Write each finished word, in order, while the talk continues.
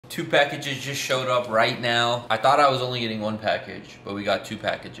2 packages just showed up right now. I thought I was only getting 1 package, but we got 2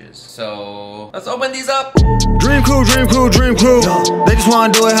 packages. So let's open these up. Dream crew, dream crew, dream crew. They just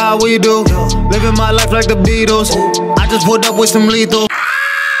wanna do it how we do. Living my life like the Beatles. I just pulled up with some lethal.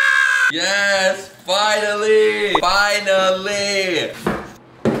 Yes, finally! Finally!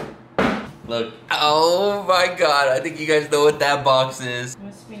 Look, oh my god, I think you guys know what that box is.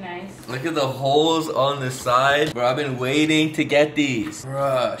 Must be nice. Look at the holes on the side. Bro, I've been waiting to get these.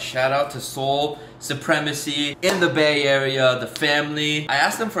 Bruh, shout out to Soul Supremacy in the Bay Area, the family. I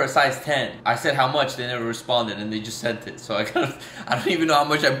asked them for a size 10. I said how much, they never responded, and they just sent it. So I don't even know how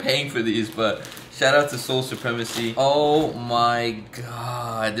much I'm paying for these, but shout out to Soul Supremacy. Oh my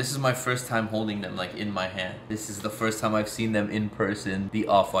god, this is my first time holding them like in my hand. This is the first time I've seen them in person, the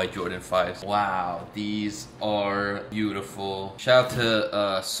Off-White Jordan 5s. Wow, these are beautiful. Shout out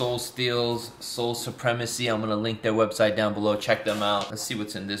to Soul Steals, Soul Supremacy. I'm gonna link their website down below, check them out. Let's see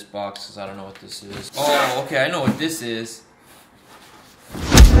what's in this box, because I don't know what this is. Oh, okay, I know what this is.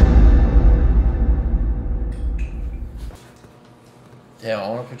 Damn, I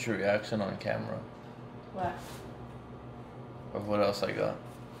want to put your reaction on camera. What? Of what else I got.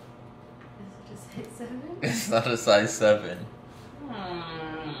 Is it a size 7? It's not a size 7.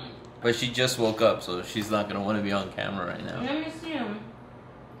 But she just woke up, so she's not going to want to be on camera right now. Let me see him.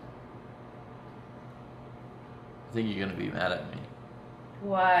 I think you're going to be mad at me.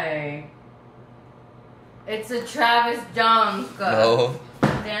 Why? It's a Travis Dunk. No.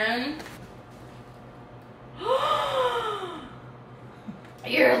 Then...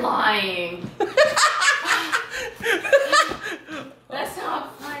 You're lying. That's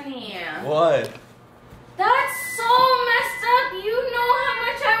not funny. What? That's so messed up. You know how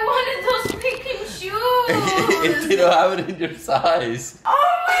much I wanted those freaking shoes. If you don't have it in your size.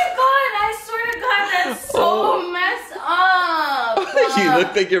 Oh my god, I swear to god, that's so messed up. You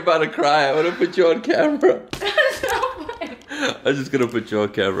look like you're about to cry. I want to put you on camera. That's not funny. I'm just going to put you on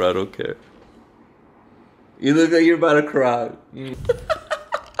camera. I don't care. You look like you're about to cry.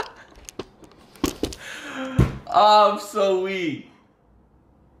 Oh, I'm so weak.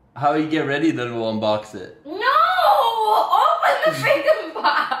 How you get ready, then we'll unbox it. No! Open the freaking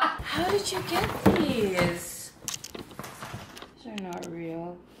box! How did you get these? These are not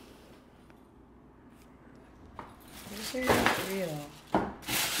real. These are not real.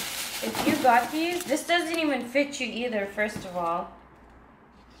 If you got these, this doesn't even fit you either, first of all.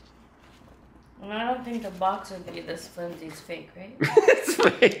 And I don't think the box would be this flimsy. It's fake, right? It's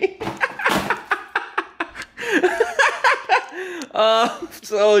fake. Oh, I'm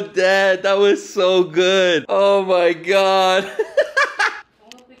so dead. That was so good. Oh my god.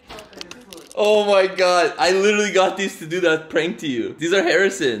 Oh my god. I literally got these to do that prank to you. These are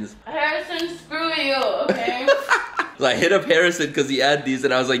Harrison's. Harrison, screw you, okay? So I hit up Harrison because he had these,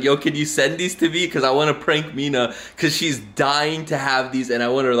 and I was like, yo, can you send these to me? Because I want to prank Mina because she's dying to have these, and I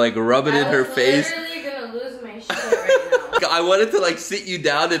want to like rub it in her face. I'm literally gonna lose my shit right now. I wanted to like sit you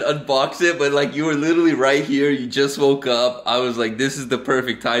down and unbox it, but like you were literally right here. You just woke up. I was like, this is the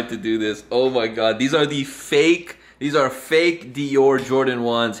perfect time to do this. Oh my god. These are the fake. These are fake Dior Jordan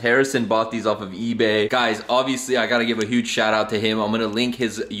 1s. Harrison bought these off of eBay. Guys, obviously, I gotta give a huge shout out to him. I'm gonna link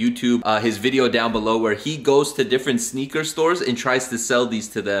his YouTube, his video down below where he goes to different sneaker stores and tries to sell these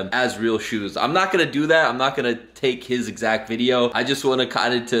to them as real shoes. I'm not gonna do that. I'm not gonna take his exact video. I just wanna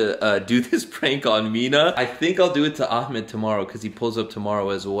kind of to do this prank on Mina. I think I'll do it to Ahmed tomorrow because he pulls up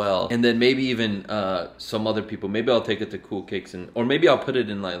tomorrow as well. And then maybe even some other people. Maybe I'll take it to Cool Kicks, or maybe I'll put it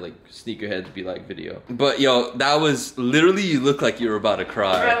in like Sneakerheads Be Like video. But yo, that was literally, you look like you were about to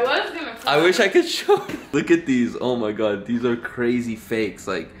cry. I was gonna cry. I wish I could show you. Look at these. Oh my god, these are crazy fakes.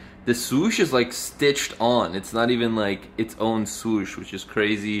 Like the swoosh is like stitched on. It's not even like its own swoosh, which is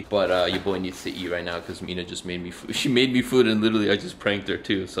crazy. But your boy needs to eat right now because Mina just made me food. She made me food, and literally I just pranked her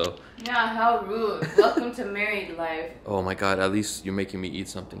too. So yeah, how rude. Welcome to married life. oh my god, at least you're making me eat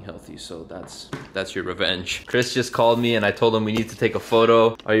something healthy. So that's your revenge. Chris just called me and I told him we need to take a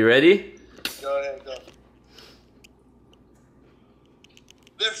photo. Are you ready? Go ahead, go.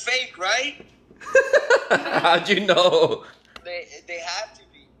 They're fake, right? How'd you know? They have to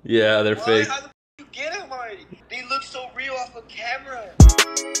be. Yeah, they're fake. How the f you get them already? They look so real off of camera.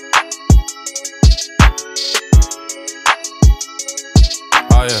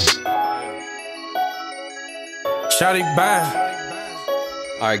 Oh yeah. Shawty bye.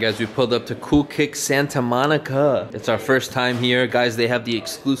 Alright guys, we pulled up to Cool Kick Santa Monica. It's our first time here. Guys, they have the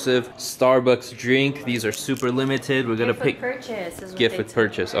exclusive Starbucks drink. These are super limited. We're gonna pick gift with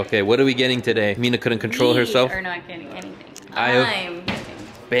purchase. Okay, what are we getting today? Mina couldn't control herself? Are not getting anything. I'm getting.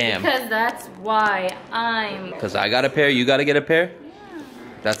 Bam. Because that's why I'm. Because I got a pair, you gotta get a pair? Yeah.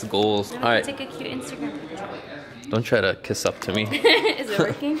 That's goals. All right. Take a cute Instagram picture. Don't try to kiss up to me. Is it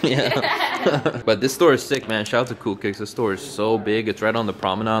working? Yeah. But this store is sick, man. Shout out to Cool Kicks. This store is so big. It's right on the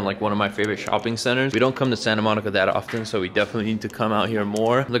promenade, like one of my favorite shopping centers. We don't come to Santa Monica that often, so we definitely need to come out here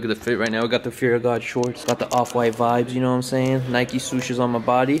more. Look at the fit right now. We got the Fear of God shorts. Got the off-white vibes, you know what I'm saying? Nike swooshes on my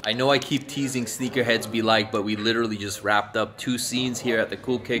body. I know I keep teasing sneakerheads be like, but we literally just wrapped up 2 scenes here at the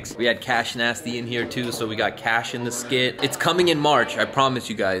Cool Kicks. We had Cash Nasty in here too, so we got Cash in the skit. It's coming in March, I promise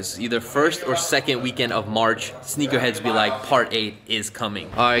you guys. Either first or second weekend of March, Sneakerheads Be Like Part 8 is coming.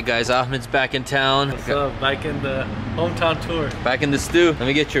 All right, guys, Ahmed's back in town. What's up? Back in the hometown tour. Back in the stew. Let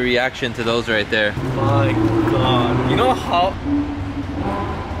me get your reaction to those right there. My God. You know how...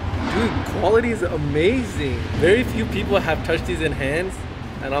 Dude, quality is amazing. Very few people have touched these in hands,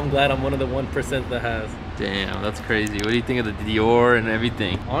 and I'm glad I'm one of the 1% that has. Damn, that's crazy. What do you think of the Dior and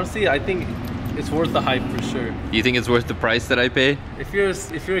everything? Honestly, I think it's worth the hype for sure. You think it's worth the price that I paid? If you're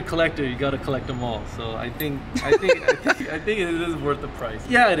a collector, you gotta collect them all. So I think it is worth the price.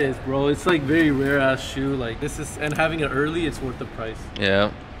 Yeah, it is, bro. It's like very rare ass shoe. Like this is, and having it early, it's worth the price.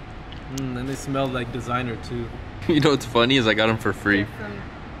 Yeah. And they smell like designer too. You know what's funny is I got them for free.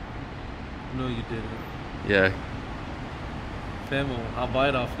 No, you didn't. Yeah. Famo, I'll buy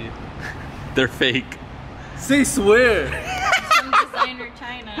it off you. They're fake. Say swear. From designer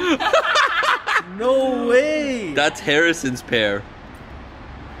China. No way. That's Harrison's pair.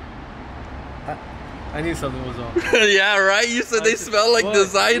 I knew something was wrong. Yeah, right? You said they smell like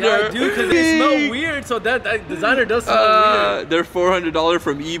designer. Yeah, dude, because they smell weird, so that designer does smell weird. They're $400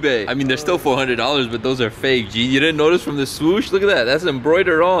 from eBay. I mean, they're still $400, but those are fake, G. You didn't notice from the swoosh? Look at that. That's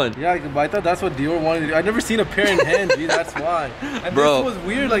embroidered on. Yeah, but I thought that's what Dior wanted to do. I've never seen a pair in hand, G. That's why. And Bro, this was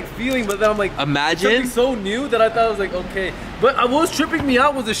weird, like, feeling, but then I'm like... Imagine. Something so new that I thought I was like, okay. But what was tripping me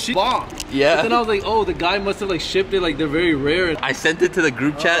out was the shit. Yeah. But then I was like, oh, the guy must have, like, shipped it. Like, they're very rare. I sent it to the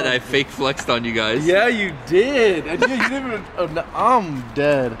group chat and I fake flexed on you guys. Yeah, you did. And you didn't even... I'm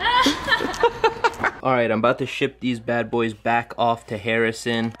dead. Alright, I'm about to ship these bad boys back off to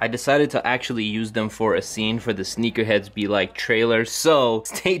Harrison. I decided to actually use them for a scene for the Sneakerheads Be Like trailer, so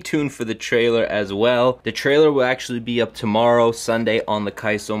stay tuned for the trailer as well. The trailer will actually be up tomorrow, Sunday, on the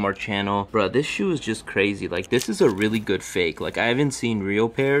Kai Somar channel. Bro, this shoe is just crazy. Like, this is a really good fake. Like, I haven't seen real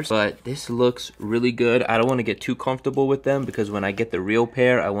pairs, but this looks really good. I don't want to get too comfortable with them because when I get the real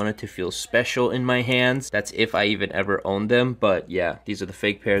pair, I want it to feel special in my hands. That's if I even ever own them, but yeah, these are the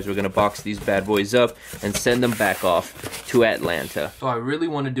fake pairs. We're gonna box these bad boys up and send them back off to Atlanta. So I really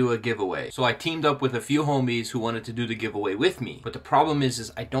want to do a giveaway. So I teamed up with a few homies who wanted to do the giveaway with me. But the problem is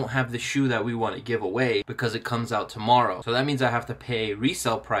I don't have the shoe that we want to give away because it comes out tomorrow. So that means I have to pay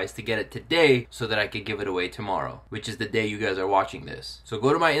resale price to get it today so that I could give it away tomorrow, which is the day you guys are watching this. So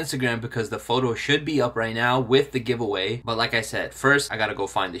go to my Instagram because the photo should be up right now with the giveaway. But like I said, first I gotta go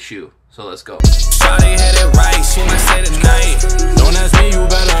find the shoe. So let's go. Oh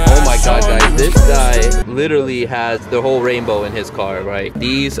my god, guys, this guy literally has the whole rainbow in his car, right?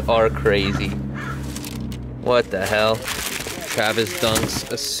 These are crazy. What the hell? Travis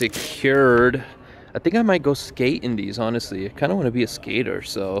Dunks secured. I think I might go skate in these, honestly. I kind of want to be a skater,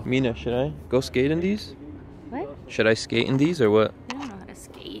 so. Mina, should I go skate in these? What? Should I skate in these or what? I don't know how to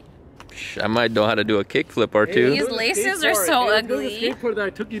skate. I might know how to do a kickflip or two. These laces are so ugly. The skateboard that I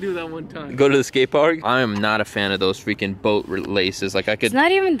took you to that one time. Go to the skate park? I am not a fan of those freaking boat laces. Like I could. It's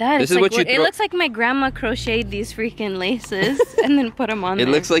not even that. This it's is like, what you it looks like my grandma crocheted these freaking laces and then put them on It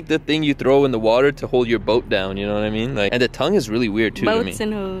there. looks like the thing you throw in the water to hold your boat down. You know what I mean? Like, and the tongue is really weird too. Boats to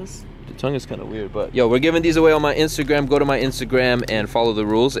me. and hose. The tongue is kind of weird, but yo, we're giving these away on my Instagram. Go to my Instagram and follow the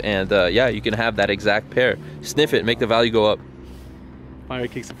rules, and yeah, you can have that exact pair. Sniff it, make the value go up. Fire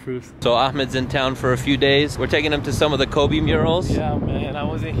kicks and proofs. So Ahmed's in town for a few days. We're taking him to some of the Kobe murals. Yeah, man, I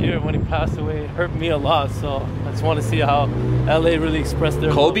wasn't here when he passed away. It hurt me a lot, so I just want to see how LA really expressed their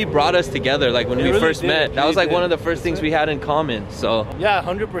Kobe brought us together, like when we really first did. met. That was like Really one of did. the first things we had in common. So yeah,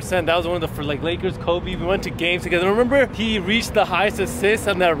 100%. That was one of the first, like Lakers, Kobe. We went to games together. Remember he reached the highest assist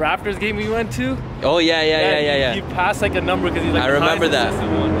on that Raptors game we went to? oh yeah. He passed like a number because he's like I the remember highest that.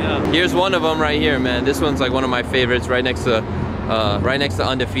 assisted one. Yeah. Here's one of them right here, man. This one's like one of my favorites, right next to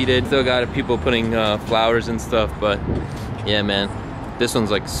Undefeated. Still got people putting flowers and stuff, but yeah, man, this one's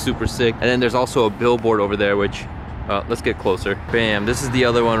like super sick. And then there's also a billboard over there, which let's get closer. Bam, this is the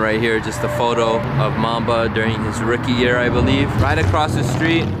other one right here, just a photo of Mamba during his rookie year, I believe. Right across the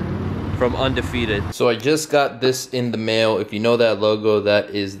street from Undefeated. So I just got this in the mail. If you know that logo, that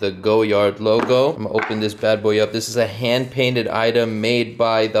is the Go Yard logo. I'm gonna open this bad boy up. This is a hand-painted item made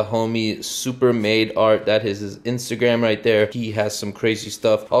by the homie Super Made Art. That is his Instagram right there. He has some crazy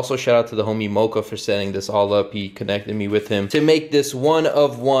stuff. Also, shout out to the homie Mocha for setting this all up. He connected me with him to make this one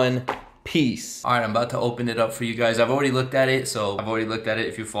of one piece. All right, I'm about to open it up for you guys. I've already looked at it,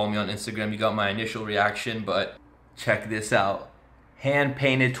 If you follow me on Instagram, you got my initial reaction, but check this out. Hand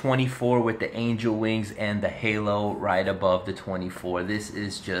painted 24 with the angel wings and the halo right above the 24. This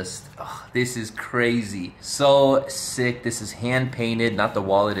is just, this is crazy. So sick. This is hand painted, not the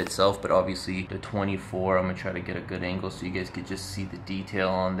wallet itself, but obviously the 24. I'm gonna try to get a good angle so you guys could just see the detail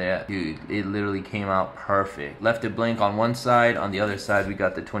on that. Dude, it literally came out perfect. Left it blank on one side, on the other side we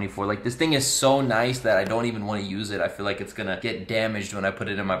got the 24. Like, this thing is so nice that I don't even want to use it. I feel like it's gonna get damaged when I put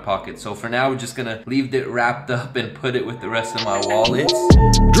it in my pocket. So for now, we're just gonna leave it wrapped up and put it with the rest of my wallets.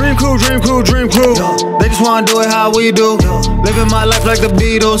 Dream crew, dream crew, dream crew. They just wanna do it how we do. Living my life like the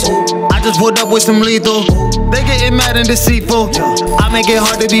Beatles. I just pulled up with some lethal. They getting mad and deceitful. I make it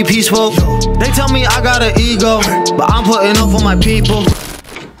hard to be peaceful. They tell me I got an ego, but I'm putting up for my people.